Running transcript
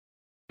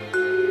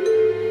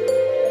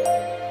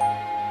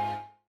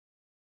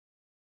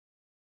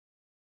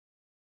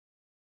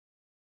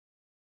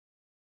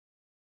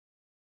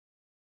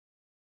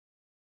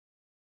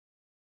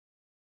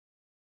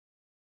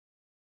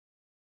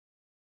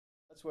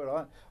that's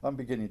where I'm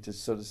beginning to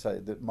sort of say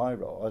that my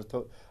role, I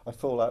thought I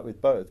fall out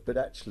with both, but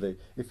actually,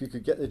 if you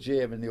could get the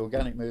GM and the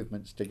organic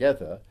movements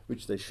together,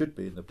 which they should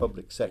be in the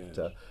public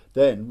sector,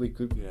 then we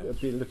could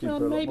be looking for a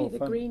lot more maybe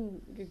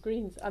funding. the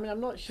Greens. I mean, I'm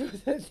not sure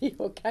that the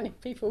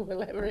organic people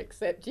will ever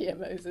accept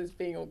GMOs as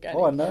being organic.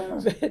 Oh, I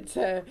know. But,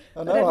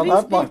 I know. I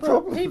have my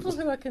problems. People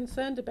who are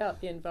concerned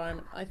about the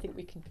environment, I think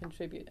we can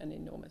contribute an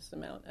enormous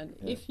amount. And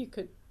if you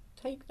could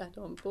take that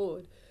on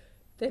board,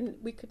 then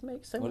we could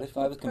make so much Well, if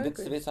I was progress.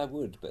 convinced of it, I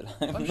would, but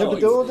I'm No, not.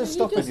 but all that's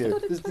stopping just you.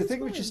 got to The thing close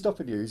which is mind.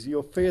 stopping you is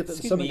your fear that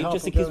Excuse something me, you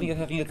just harmful accuse going. me of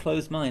having a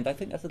closed mind. I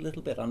think that's a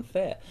little bit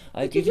unfair.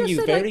 I've But you given just you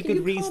said, very like, good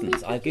you can't be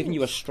reasons. I've given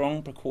you a convinced.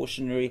 strong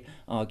precautionary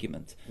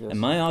argument. Yes. And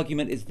my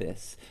argument is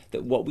this,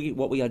 that what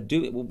we are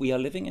doing, we are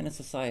living in a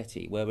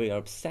society where we are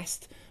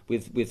obsessed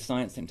with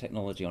science and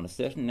technology on a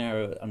certain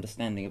narrow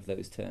understanding of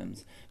those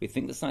terms. We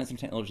think that science and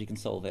technology can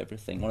solve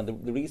everything. One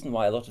of the reason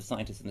why a lot of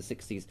scientists in the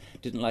 60s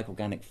didn't like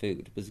organic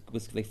food was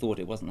they thought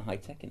it wasn't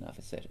high-tech enough,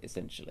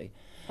 essentially.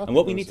 And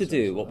what we need to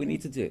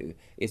do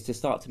is to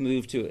start to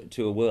move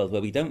to a world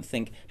where we don't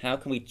think, how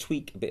can we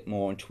tweak a bit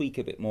more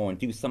and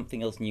do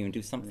something else new and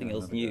do something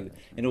else new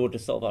in order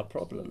to solve our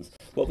problems.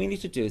 What we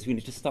need to do is we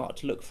need to start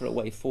to look for a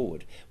way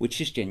forward,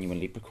 which is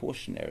genuinely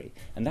precautionary.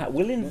 And that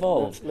will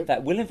involve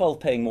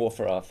paying more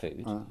for our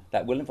food.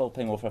 That will involve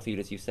paying more for our food,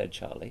 as you said,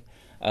 Charlie.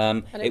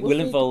 And it will feed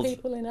involve the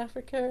people in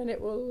Africa, and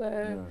it will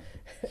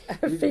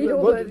The feed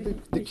all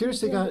the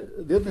curious thing,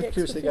 the other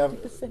curious thing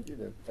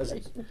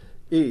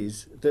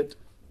is that,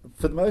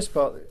 for the most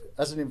part,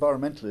 as an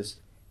environmentalist,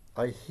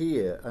 I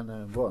hear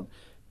and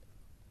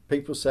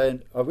people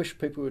saying, "I wish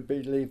people would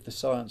believe the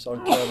science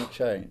on climate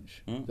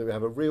change. That we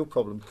have a real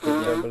problem.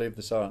 People don't believe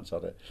the science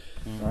on it,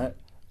 right?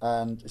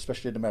 And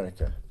especially in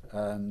America,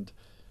 and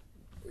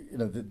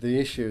the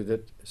issue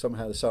that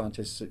somehow the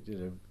scientists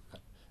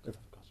have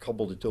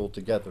cobbled it all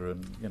together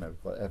and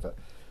whatever."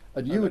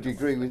 And you would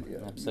agree with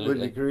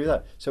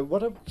that. So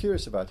what I'm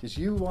curious about is,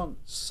 you want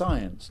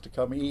science to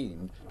come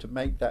in to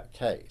make that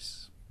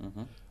case.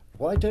 Mhm.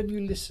 Why don't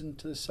you listen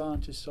to the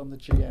scientists on the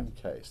GM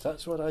case?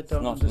 That's what I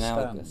don't not understand.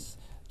 analogous.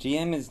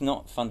 GM is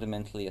not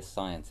fundamentally a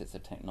science, it's a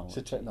technology.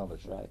 It's a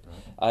technology. Right.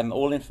 I'm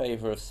all in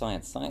favour of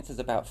science. Science is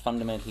about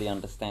fundamentally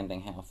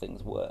understanding how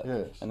things work.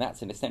 Yes. And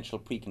that's an essential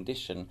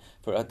precondition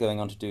for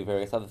going on to do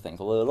various other things.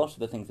 Although a lot of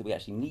the things that we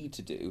actually need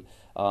to do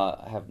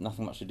have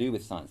nothing much to do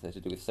with science, they're to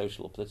do with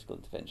social or political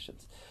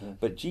interventions. Yes.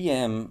 But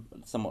GM,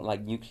 somewhat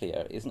like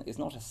nuclear, is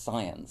not a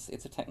science,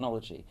 it's a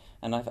technology.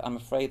 And I'm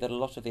afraid that a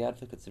lot of the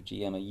advocates of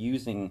GM are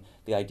using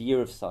the idea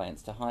of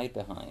science to hide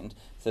behind,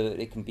 so that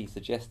it can be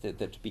suggested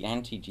that to be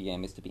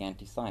anti-GM is to be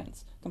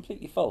anti-science.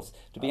 Completely false.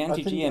 To be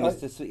anti-GM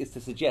is to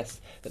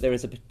suggest that there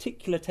is a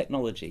particular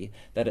technology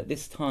that at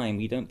this time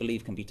we don't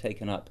believe can be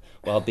taken up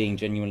while being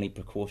genuinely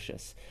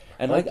precautious.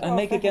 And I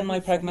make again my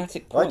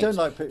pragmatic point. I don't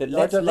like that keep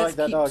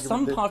argument.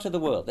 some part of the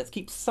world. Let's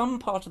keep some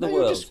part of the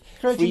You're world just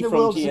creating free the from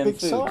world as a GM big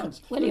food.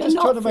 science. Well, You're you're just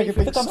not trying to free make a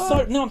from big But I'm science.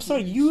 sorry. No, I'm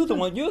sorry. You're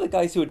the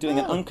guys who are doing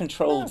an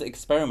uncontrolled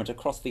experiment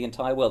across the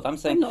entire world. I'm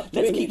saying not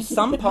let's doing keep it.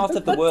 some part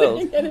of the I'm not world.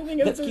 doing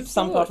anything of Let's the keep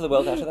some sort. part of the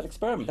world out of that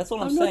experiment. That's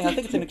all I'm I'm not saying. I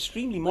think it's an doing-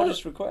 extremely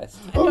modest request.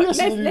 Oh, Look, yes,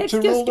 let's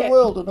to just rule the get-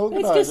 world and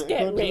organise Let's just it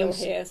get according to real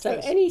this here. So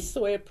test. any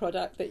soya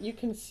product that you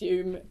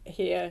consume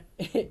here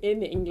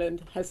in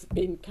England has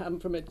come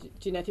from a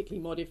genetically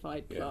modified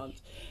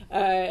plant.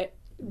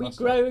 We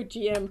grow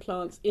GM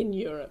plants in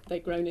Europe. They're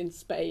grown in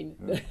Spain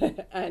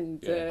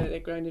and they're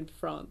grown in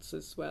France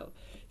as well.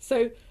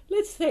 So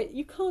let's say,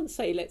 you can't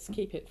say let's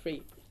keep it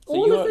free.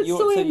 So you're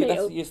throwing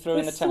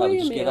the towel. soya You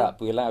just give meal-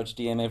 up. We allowed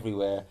GM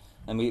everywhere,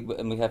 and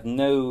we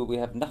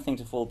have nothing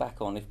to fall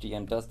back on if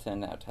GM does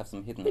turn out to have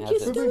some hidden But you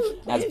hazards still-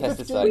 as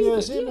 15 pesticides.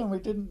 years do. in and we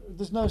didn't.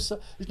 There's no. It's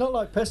not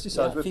like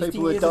pesticides where 15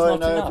 people were years is dying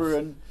not over enough.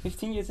 and.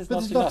 15 years is But not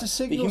there's not enough. a The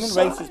single human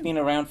race has sign. been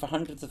around for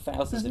hundreds of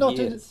thousands There's of not.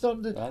 years.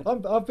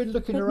 Right? I've been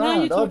looking But now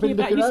around. you're I've been talking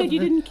about- looking you around. said you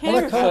didn't and care I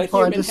about can't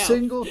find human a health.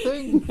 single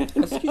thing.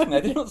 Excuse me, I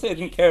did not say I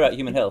didn't care about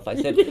human health. I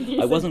said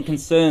I wasn't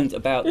concerned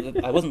about.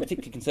 I wasn't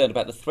particularly concerned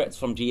about the threats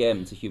from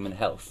GM to human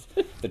health,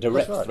 the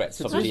direct right. threats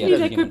from Actually, GM Actually, to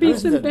there human could be health.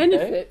 some Isn't it?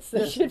 benefits.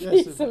 There Yes, should yes, be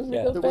yes. some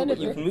Yeah, real the one that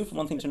you benefits. can move from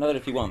one thing to another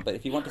if you want, but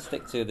if you want to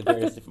stick to the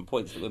various different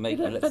points that we're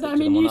making, let's But stick I to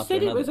mean, them you one after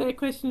said it was another. a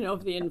question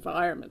of the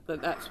environment,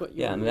 that's what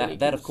you're Yeah, and really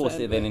that of course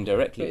concerned then with.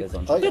 indirectly But- goes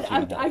on to But human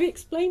But health. I've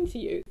explained to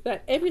you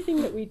that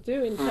everything that we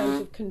do in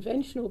terms of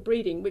conventional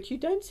breeding, which you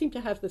don't seem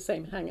to have the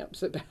same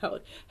hang-ups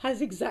about,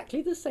 has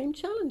exactly the same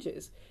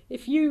challenges.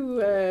 If you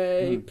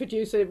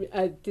produce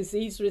a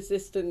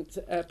disease-resistant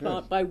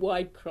plant by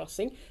wide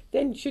crossing,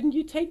 then shouldn't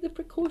you take the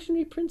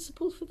precautionary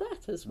principle for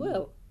that as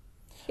well?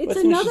 It's Well, it's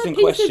an another interesting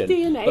piece question, of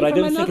DNA but I from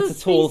don't think another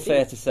it's at all species.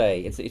 fair to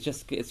say.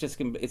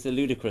 It's a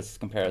ludicrous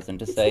comparison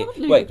to It's say. not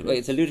Wait, ludicrous.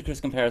 it's a ludicrous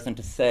comparison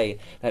to say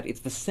that it's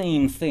the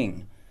same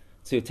thing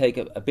to take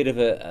a bit of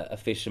a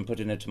fish and put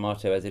in a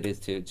tomato as it is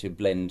to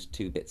blend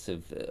two bits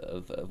of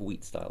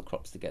wheat-style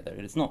crops together.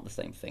 It's not the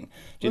same thing.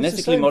 Well, it's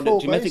the same core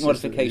Genetic basis that we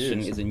modification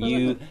use. is a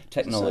new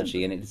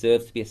technology, and it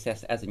deserves to be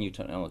assessed as a new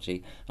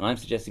technology. And I'm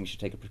suggesting we should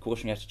take a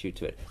precautionary attitude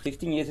to it.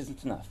 15 years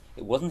isn't enough.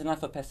 It wasn't enough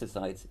for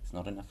pesticides. It's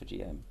not enough for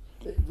GM.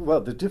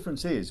 Well, the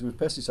difference is with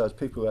pesticides,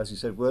 people, as you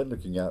said, weren't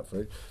looking out for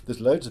it. There's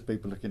loads of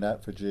people looking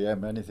out for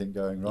GM, anything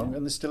going wrong,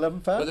 and they still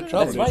haven't found it.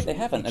 That's right, they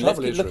haven't. And let's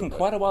keep looking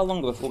quite a while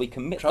longer before we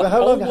commit the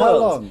How whole long? world. How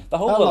long? The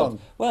whole How world. long?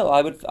 Well,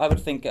 I would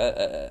think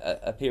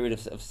a period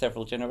of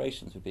several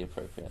generations would be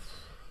appropriate.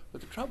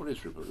 But the trouble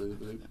is, Rupert,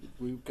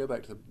 we go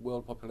back to the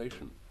world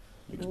population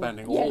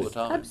expanding Yes, all the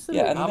time.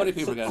 absolutely. Yeah, and How many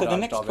people are going to so die the of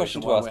next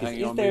question starvation to while ask we're is: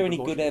 hanging is on there being any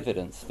good proportionate?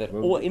 evidence that,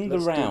 Well, or in the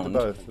let's do round,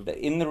 both. that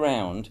in the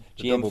round,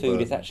 The GM double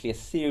food is burden. actually a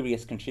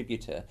serious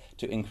contributor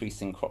to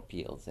increasing crop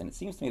yields? And it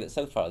seems to me that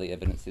so far the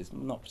evidence is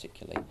not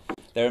particularly.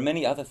 There are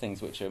many other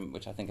things which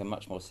I think are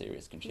much more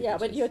serious contributors. Yeah,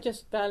 but you're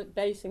just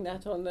basing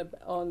that on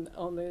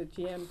the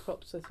GM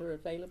crops that are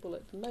available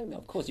at the moment.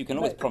 Of course, you can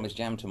always But promise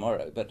jam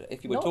tomorrow, but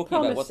if you were not talking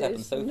about what's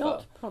happened promises, so far,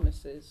 not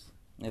promises.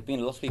 there have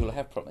been a lot of people who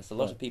have promised. A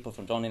lot of people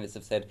from John Innes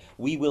have said,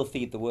 "We will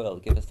feed the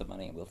world. Give us the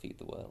money, and we'll feed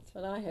the world."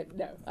 And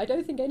I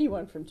don't think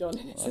anyone from John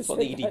Innes Well, has that's what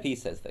the said that. EDP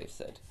says. They've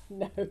said.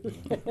 No, no.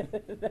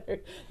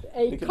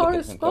 We A could look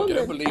at some correspondent.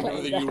 Don't believe claimed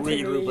everything you that read,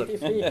 in the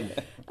Rupert.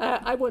 EDP.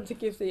 I want to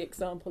give the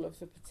example of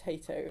the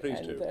potato Please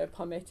and do.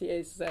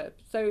 Parmentiers.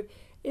 So,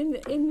 in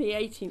the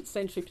 18th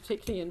century,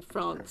 particularly in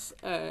France,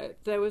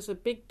 there was a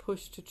big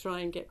push to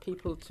try and get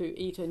people to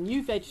eat a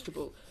new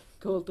vegetable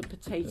called the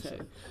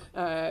potato,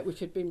 which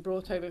had been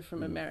brought over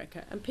from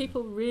America, and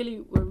people were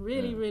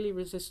really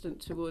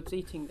resistant towards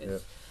eating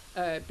this.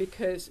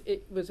 Because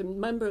it was a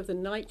member of the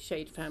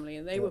nightshade family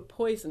and they were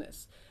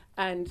poisonous,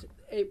 and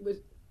it was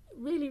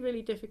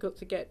really difficult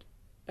to get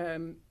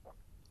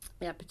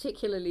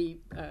particularly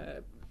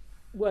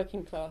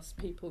working class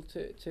people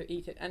to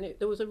eat it. And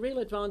there was a real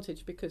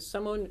advantage because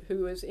someone who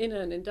was in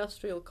an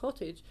industrial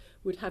cottage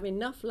would have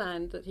enough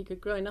land that he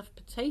could grow enough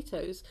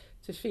potatoes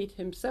to feed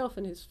himself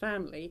and his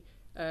family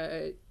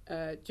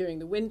during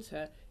the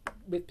winter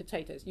with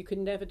potatoes. You could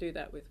never do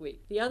that with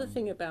wheat. The other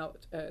thing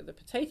about the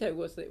potato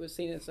was that it was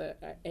seen as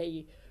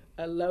a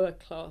lower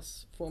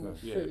class form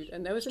of Yes. food,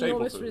 and there was Staple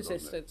enormous food, wasn't it?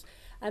 resistance.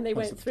 And they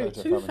That's went the through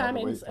potato two famine, not the wheat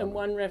famines and famine.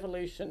 one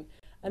revolution.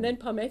 And then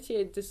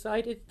Parmentier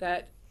decided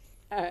that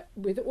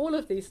with all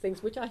of these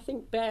things, which I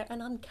think bear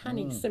an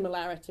uncanny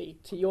similarity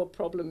to your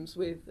problems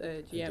with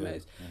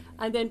GMOs,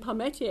 and then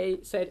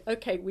Parmentier said,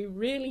 okay, we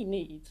really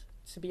need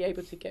to be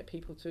able to get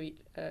people to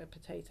eat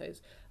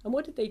potatoes. And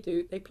what did they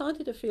do? They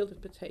planted a field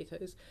of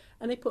potatoes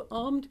and they put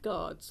armed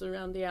guards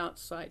around the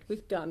outside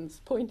with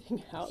guns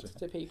pointing out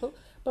to people.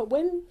 But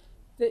when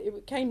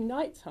it came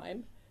night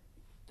time,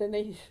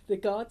 then the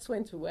guards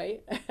went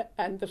away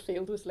and the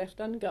field was left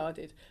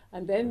unguarded.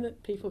 And then the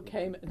people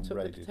came and took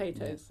Raided, the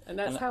potatoes. yeah. And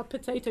that's And how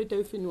Potato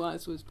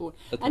Dauphinoise was born.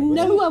 Okay. And Was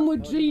no it? one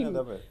would I didn't know dream,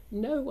 that bit.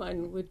 no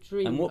one would And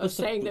dream what of was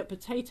the saying pl- that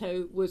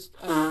potato was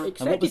And what was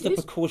accepted. the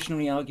It's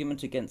precautionary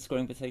argument against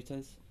growing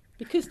potatoes?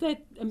 because they're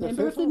a member of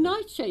the fearful.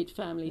 nightshade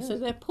family, so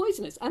they're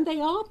poisonous. And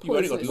they are You've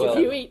only got poisonous to look if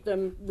at you them. eat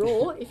them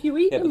raw. If you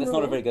eat Yeah, them but that's raw.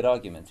 not a very good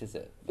argument, is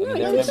it? No,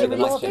 they're a it's, member of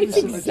the it's nightshade it's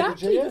family.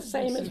 exactly the It's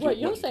same as it's what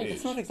you're what it saying. is.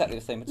 It's not exactly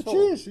the same at It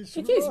all. is. It's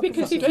It is,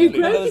 because if Totally. you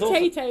grow There's also-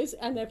 potatoes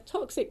and they're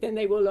toxic, then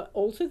they will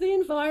alter the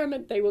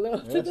environment, they will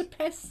alter Yes. the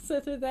pests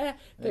that are there,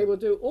 they will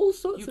do all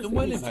sorts You of can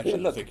well things. imagine.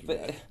 But look, Thinking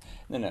but,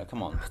 that. no,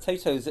 come on.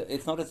 Potatoes,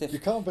 it's not as if... You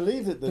can't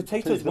believe that the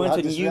Potatoes people weren't had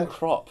a this new reaction.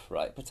 crop,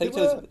 right? Potatoes...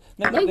 were.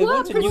 No, They they were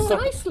weren't a new crop.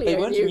 precisely They a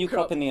weren't new a new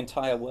crop crop. in the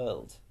entire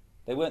world.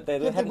 They weren't... They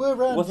Yeah, they were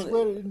around, wasn't-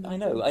 were in- I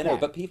know, Yeah.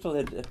 but people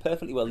had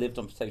perfectly well lived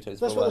on potatoes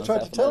That's for a while what they tried in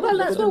to South tell America.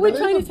 Well, that's They what we're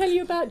didn't trying to believe tell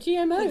you about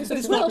GMOs But as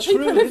it's well. not true,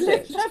 People is have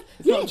it?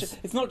 lived- It's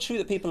it's not true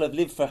that people have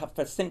lived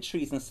for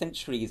centuries and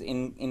centuries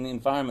in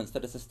environments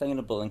that are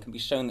sustainable and can be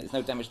shown that there's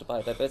no damage to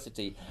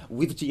biodiversity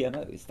with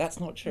GMOs. That's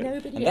not true.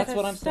 Nobody and that's ever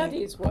what I'm saying.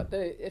 studies what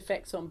the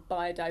effects on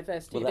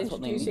biodiversity Well, of that's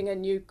what they introducing a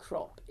new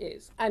crop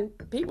is. And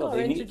people Well, are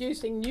they need-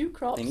 introducing new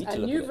crops they need to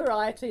and look new at it.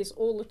 varieties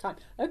all the time.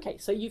 Okay,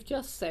 so you've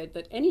just said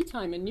that any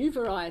time a new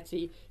variety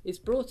is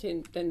brought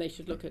in, then they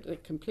should look at the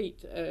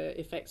complete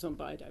effects on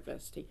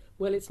biodiversity.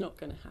 Well, it's not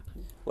going to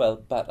happen.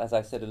 Well, but as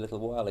I said a little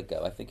while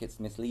ago, I think it's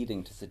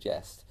misleading to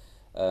suggest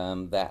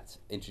that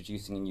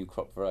introducing a new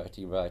crop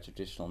variety via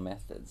traditional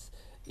methods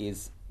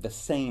is the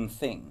same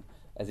thing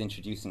as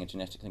introducing a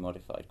genetically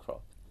modified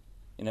crop.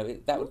 You know,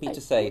 that would be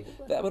to say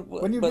that would.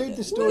 When you but read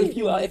the story if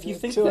you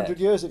think 200 that,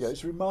 years ago,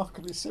 it's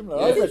remarkably similar.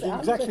 Yeah. I It read is it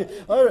exactly.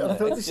 No, I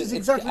thought this is it's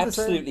exactly the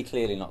absolutely same.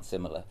 clearly not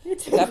similar.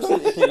 It's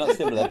absolutely clearly not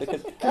similar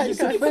because you you can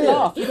can feel it.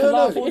 laugh. You can No,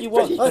 laugh no, all you it's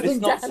want, pretty but it's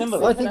damn not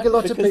similar. I think a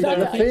lot of Because people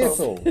there are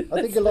people- fearful.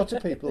 I think a lot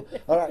of people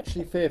are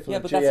actually fearful Yeah,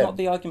 of but GM. that's not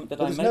the argument that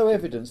But I'm there's no making.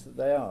 evidence that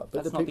they are. But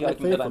That's the not the people are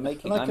argument that fearful. I'm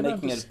making. And I I'm can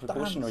making a understand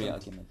precautionary them.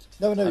 argument.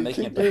 No, I'm you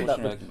making a keep doing that.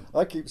 precautionary But argument.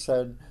 I keep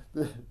saying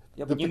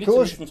Yeah, the but you need to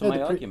precaution. listen to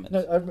my argument. No,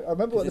 I remember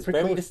what Because the it's very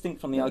precaution.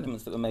 distinct from the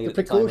arguments that were made the at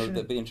the time of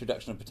precaution- the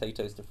introduction of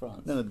potatoes to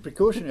France. No, the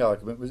precautionary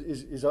argument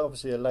is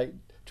obviously a late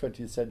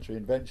 20th century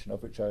invention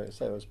of which I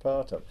say I was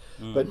part of.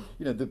 But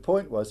the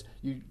point was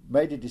you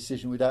made a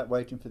decision without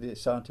waiting for the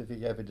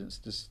scientific evidence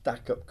to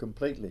stack up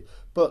completely.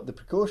 But the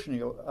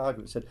precautionary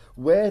argument said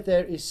where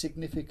there is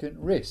significant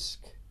risk.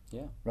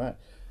 Yeah. Right.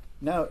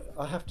 Now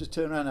I have to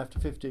turn around after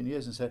 15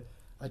 years and say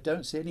I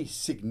don't see any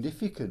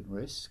significant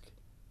risk.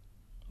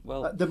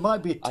 Well, there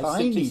might be a I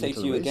tiny simply say to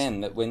little you risk.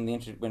 again that when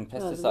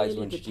pesticides really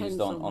were introduced depends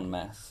en on-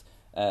 masse,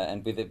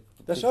 and with it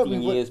That's right,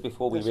 15 years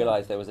before we that's right.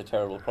 realised there was a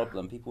terrible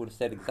problem, people would have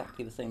said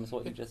exactly the same as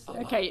what you just said.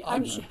 Okay,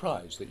 I'm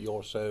surprised that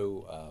you're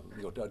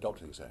you're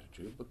adopting this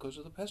attitude because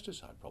of the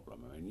pesticide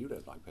problem. I mean, you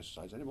don't like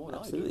pesticides anymore than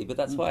I do. Absolutely, but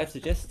that's why I've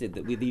suggested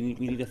that we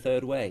need a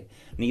third way.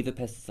 Neither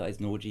pesticides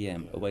nor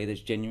GM, a way that's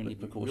genuinely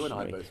But precautionary. you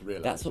and I both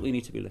realise That's what we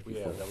need to be looking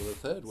Yeah, for. well, the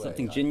third way.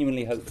 Something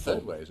genuinely The hopeful.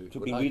 third way is a Could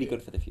good be really idea.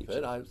 good for the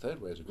future.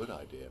 Third way is a good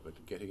idea, but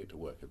getting it to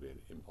work would be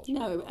impossible.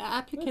 No,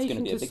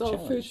 application be a to big solve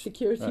food challenge.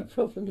 security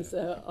problems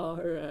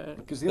are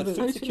Because the But other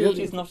food security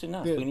is not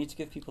enough. Yeah. We need to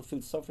give people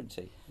food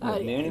sovereignty.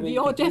 And the only way you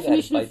your can do that is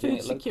definition by of doing food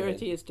it locally.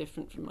 security is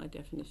different from my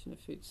definition of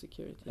food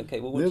security. Okay,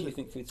 well, what do you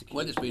think food security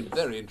Well, it's been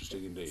very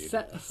interesting indeed.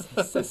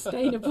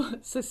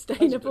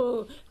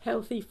 Sustainable,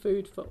 healthy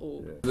food for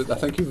all.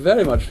 Thank you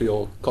very much for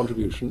your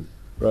contribution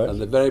Right.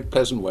 and the very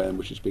pleasant way in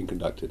which it's been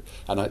conducted.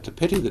 And it's a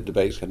pity that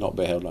debates cannot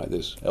be held like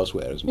this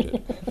elsewhere, isn't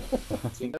it?